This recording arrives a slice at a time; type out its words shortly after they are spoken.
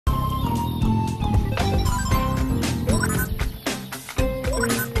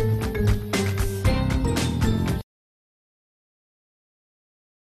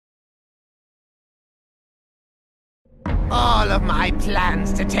All of my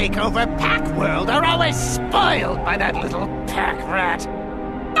plans to take over Pac-World are always spoiled by that little pack rat.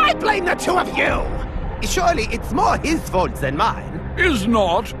 I blame the two of you! Surely it's more his fault than mine. Is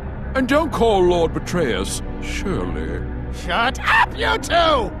not. And don't call Lord Betrayus Shirley. Shut up, you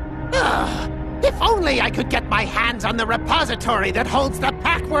two! Ugh. If only I could get my hands on the repository that holds the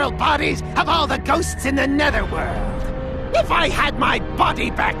Pac-World bodies of all the ghosts in the Netherworld. If I had my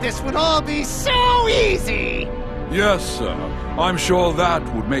body back, this would all be so easy! Yes, sir. I'm sure that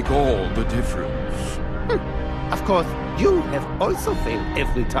would make all the difference. Of course, you have also failed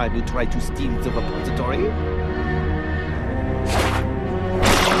every time you try to steal the repository.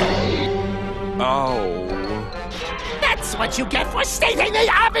 Ow. That's what you get for stating the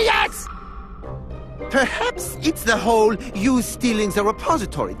obvious! Perhaps it's the whole you stealing the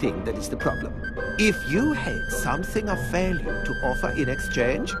repository thing that is the problem. If you had something of value to offer in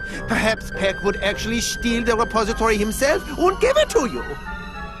exchange, perhaps Peck would actually steal the repository himself and give it to you.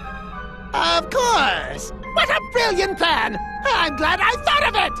 Of course! What a brilliant plan! I'm glad I thought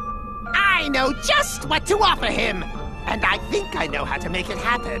of it! I know just what to offer him, and I think I know how to make it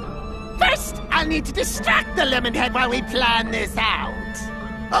happen. First, I'll need to distract the Lemonhead while we plan this out.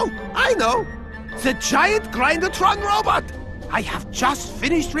 Oh, I know! The giant Grindertron robot! I have just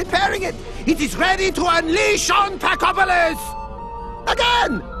finished repairing it! It is ready to unleash on Pacopolis!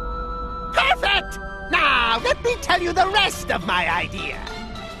 Again! Perfect! Now, let me tell you the rest of my idea.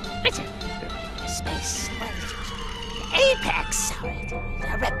 Space. Apex.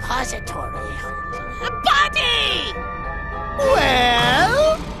 A repository. A body!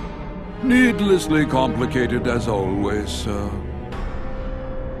 Well? Needlessly complicated as always, sir.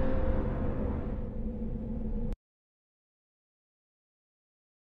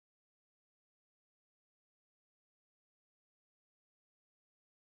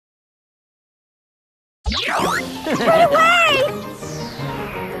 Run away!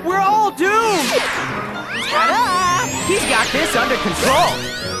 We're all doomed! Ta-da! He's got this under control!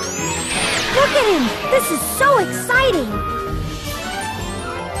 Look at him! This is so exciting!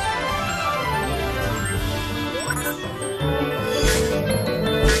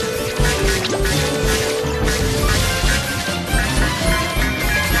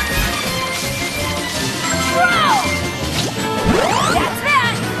 That's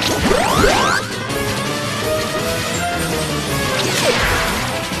that!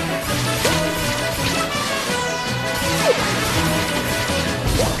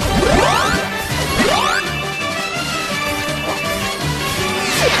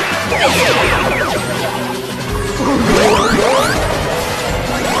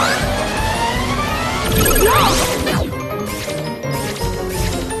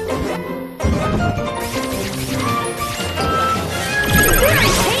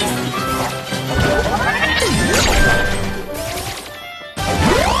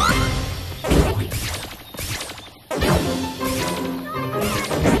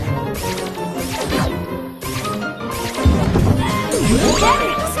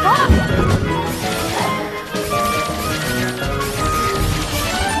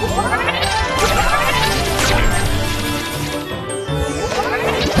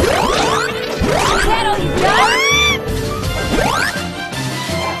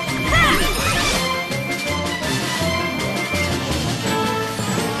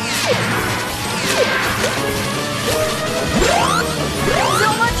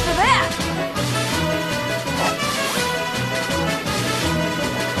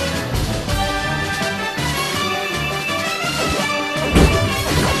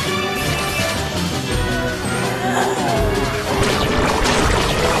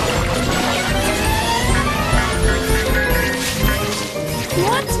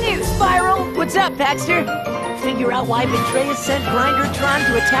 What's up, Baxter? Figure out why Betrayus sent Grindertron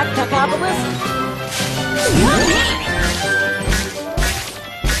to attack Pacopolis? Get my belly!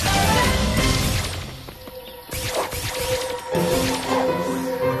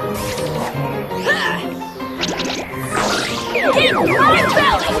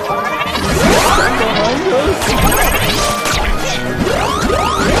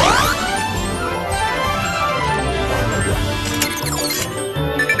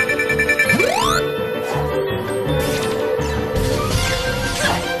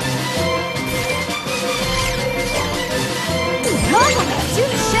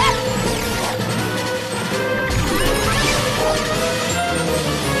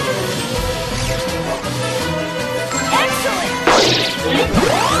 Excellent!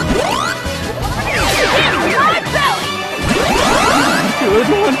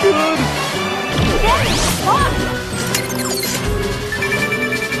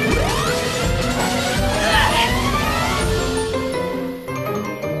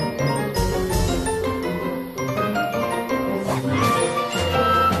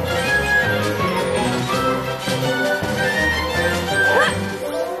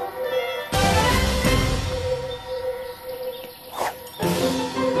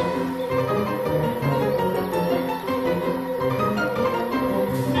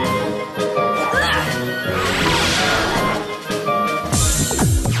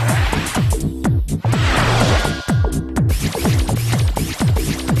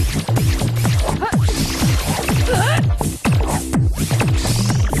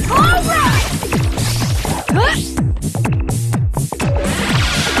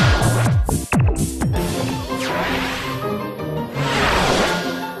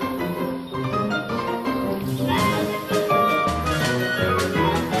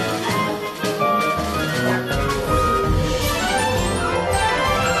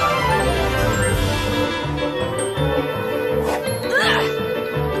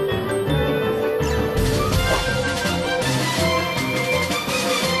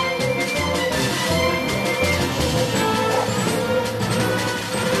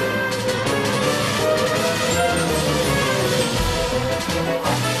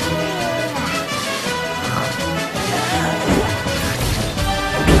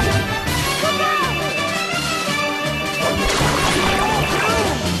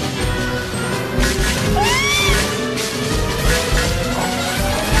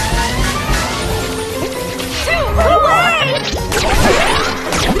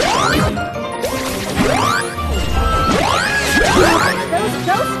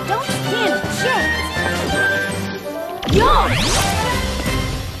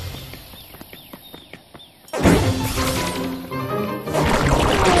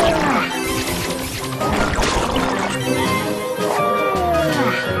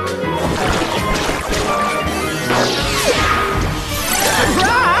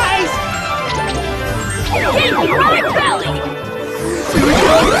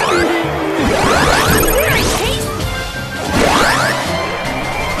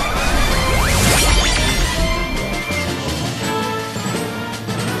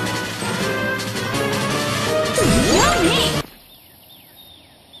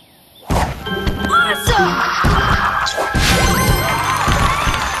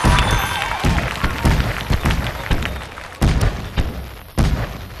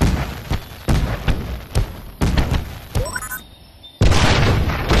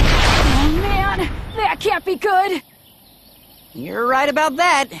 can't be good. You're right about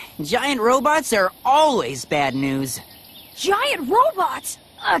that. Giant robots are always bad news. Giant robots?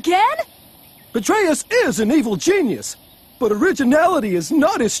 Again? Betrayus is an evil genius, but originality is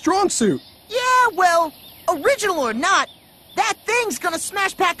not his strong suit. Yeah, well, original or not, that thing's gonna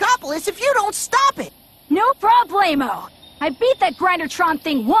smash Pacopolis if you don't stop it. No problemo. I beat that Grindertron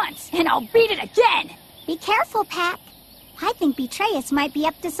thing once, and I'll beat it again. Be careful, Pac. I think Betrayus might be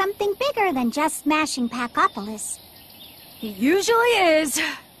up to something bigger than just smashing Pacopolis. He usually is.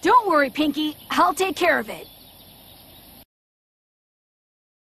 Don't worry, Pinky. I'll take care of it.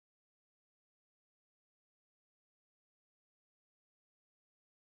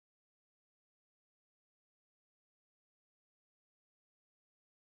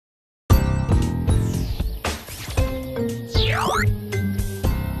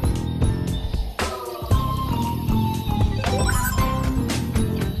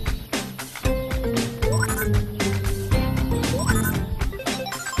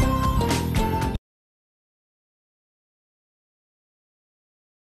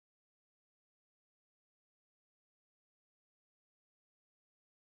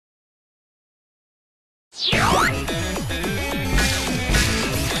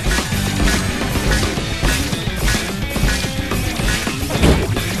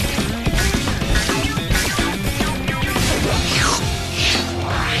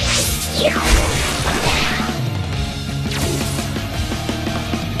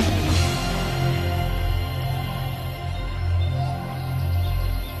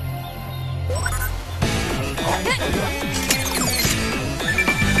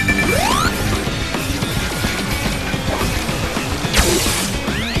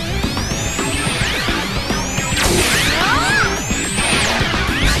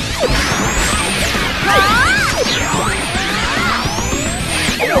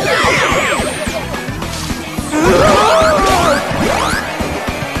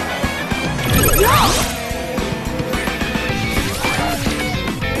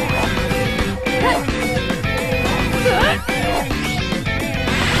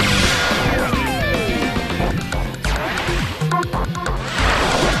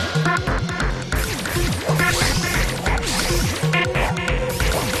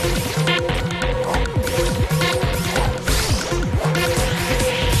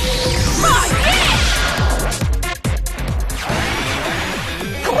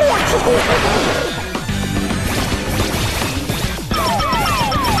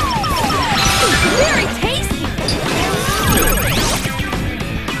 Very tasty!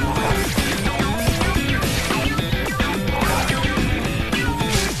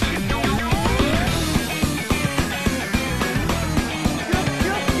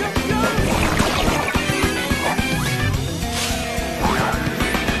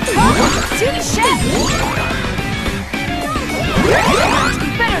 Touche!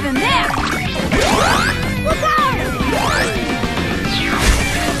 Better than that! Look out!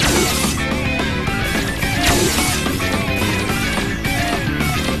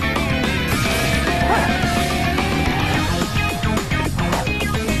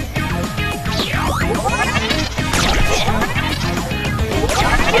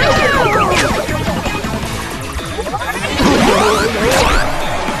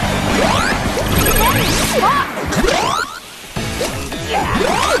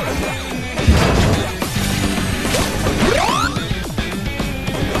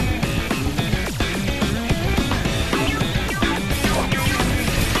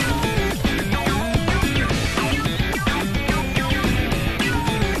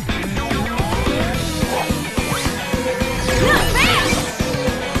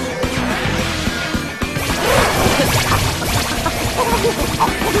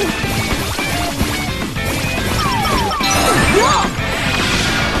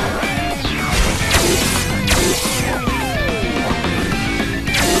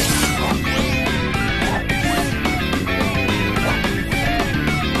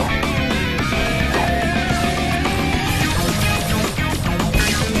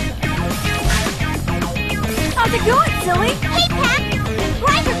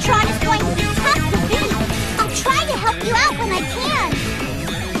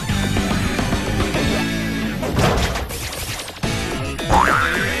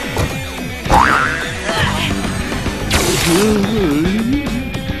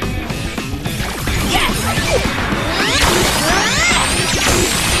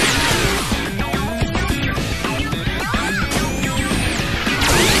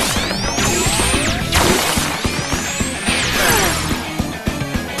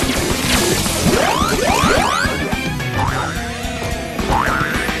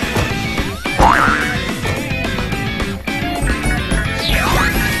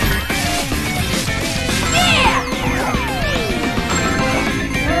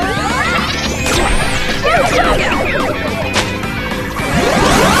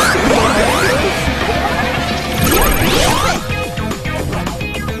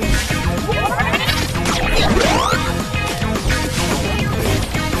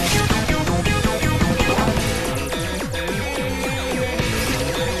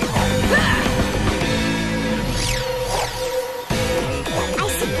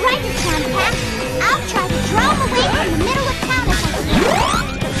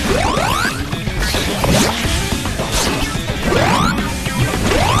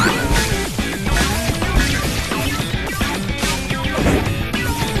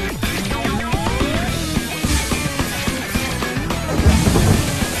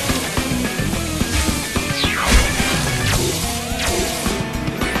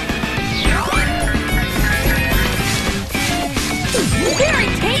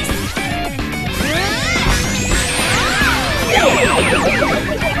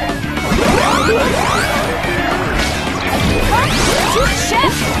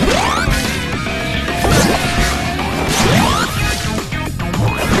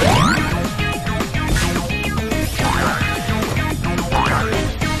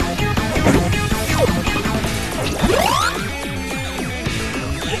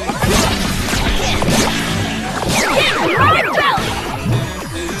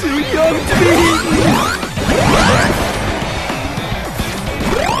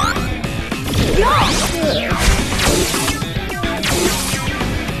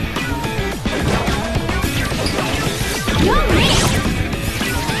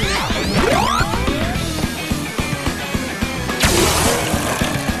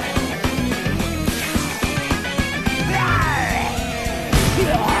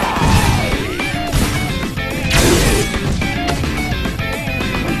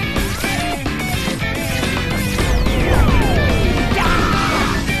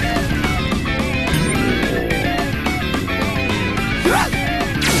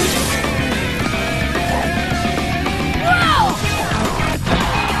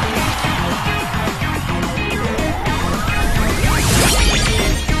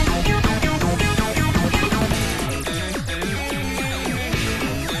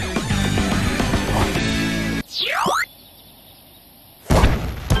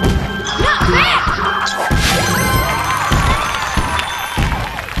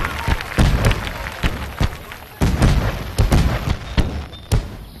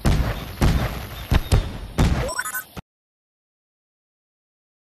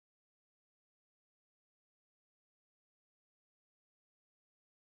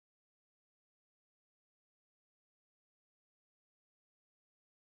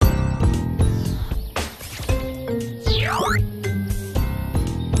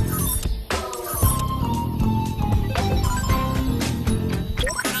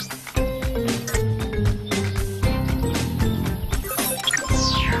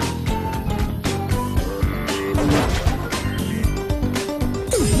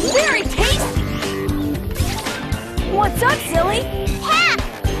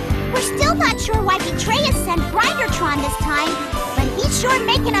 this time, but he's sure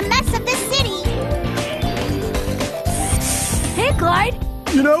making a mess of this city. Hey, Clyde!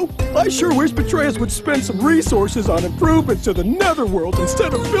 You know, I sure wish Betrayus would spend some resources on improvements to the Netherworld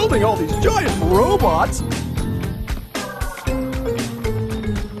instead of building all these giant robots.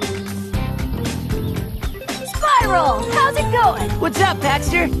 Spiral! How's it going? What's up,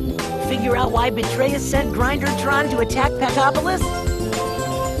 Paxter? Figure out why Betrayus sent Grindertron to attack Pacopolis?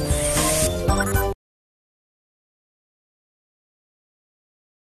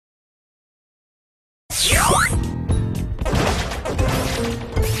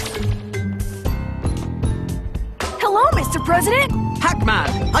 Hello, Mr. President!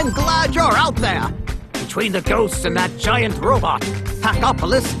 Pac-Man, I'm glad you're out there. Between the ghosts and that giant robot,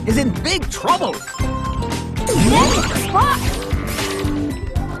 Pacopolis is in big trouble. Name the spot!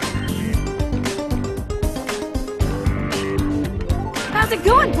 How's it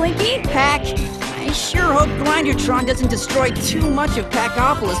going, Blinky? Pac, I sure hope Grindertron doesn't destroy too much of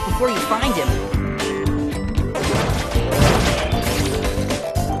Pacopolis before you find him.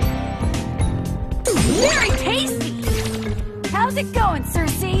 Very tasty! How's it going,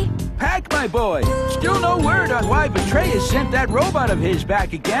 Cersei? Pac, my boy, still no word on why Betrayus sent that robot of his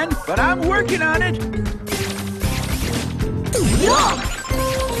back again, but I'm working on it. Yeah.